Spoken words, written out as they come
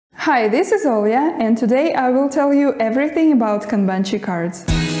Hi, this is Olya, and today I will tell you everything about Kanbanchi cards.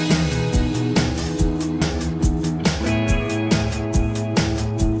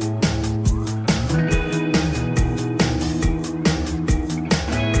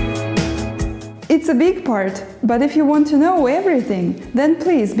 It's a big part, but if you want to know everything, then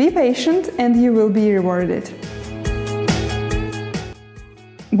please be patient and you will be rewarded.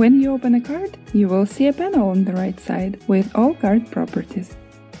 When you open a card, you will see a panel on the right side with all card properties.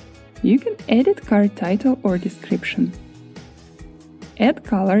 You can edit card title or description, add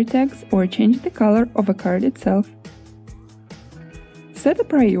color tags or change the color of a card itself, set a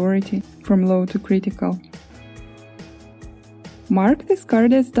priority from low to critical, mark this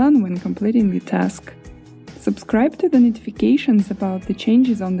card as done when completing the task, subscribe to the notifications about the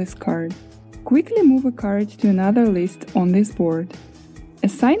changes on this card, quickly move a card to another list on this board,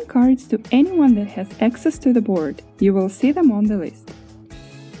 assign cards to anyone that has access to the board, you will see them on the list.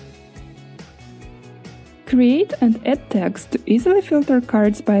 Create and add tags to easily filter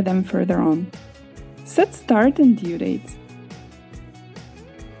cards by them further on. Set start and due dates.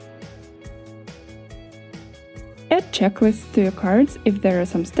 Add checklists to your cards if there are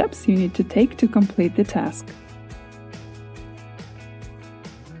some steps you need to take to complete the task.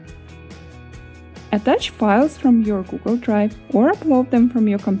 Attach files from your Google Drive or upload them from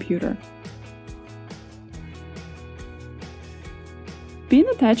your computer. Pin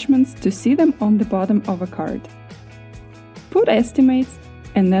attachments to see them on the bottom of a card. Put estimates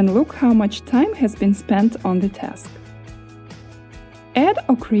and then look how much time has been spent on the task. Add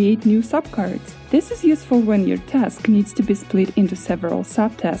or create new subcards. This is useful when your task needs to be split into several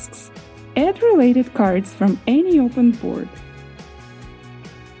subtasks. Add related cards from any open board.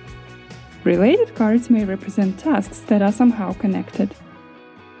 Related cards may represent tasks that are somehow connected.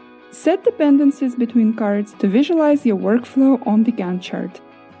 Set dependencies between cards to visualize your workflow on the Gantt chart.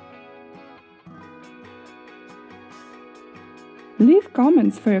 Leave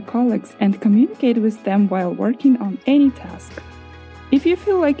comments for your colleagues and communicate with them while working on any task. If you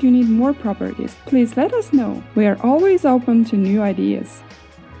feel like you need more properties, please let us know. We are always open to new ideas.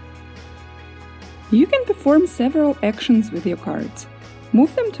 You can perform several actions with your cards.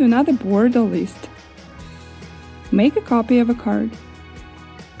 Move them to another board or list. Make a copy of a card.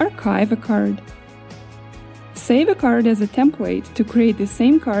 Archive a card. Save a card as a template to create the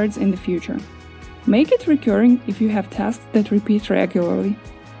same cards in the future. Make it recurring if you have tasks that repeat regularly.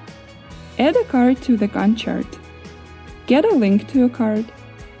 Add a card to the Gantt chart. Get a link to a card.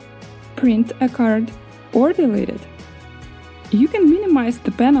 Print a card or delete it. You can minimize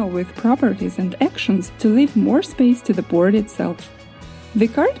the panel with properties and actions to leave more space to the board itself. The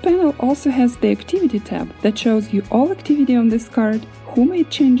card panel also has the Activity tab that shows you all activity on this card, who made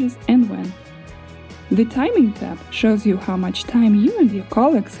changes and when. The Timing tab shows you how much time you and your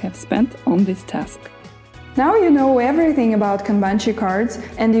colleagues have spent on this task. Now you know everything about Kanbanchi cards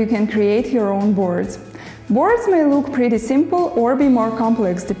and you can create your own boards. Boards may look pretty simple or be more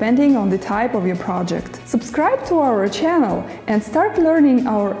complex depending on the type of your project. Subscribe to our channel and start learning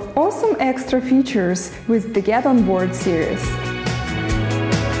our awesome extra features with the Get On Board series.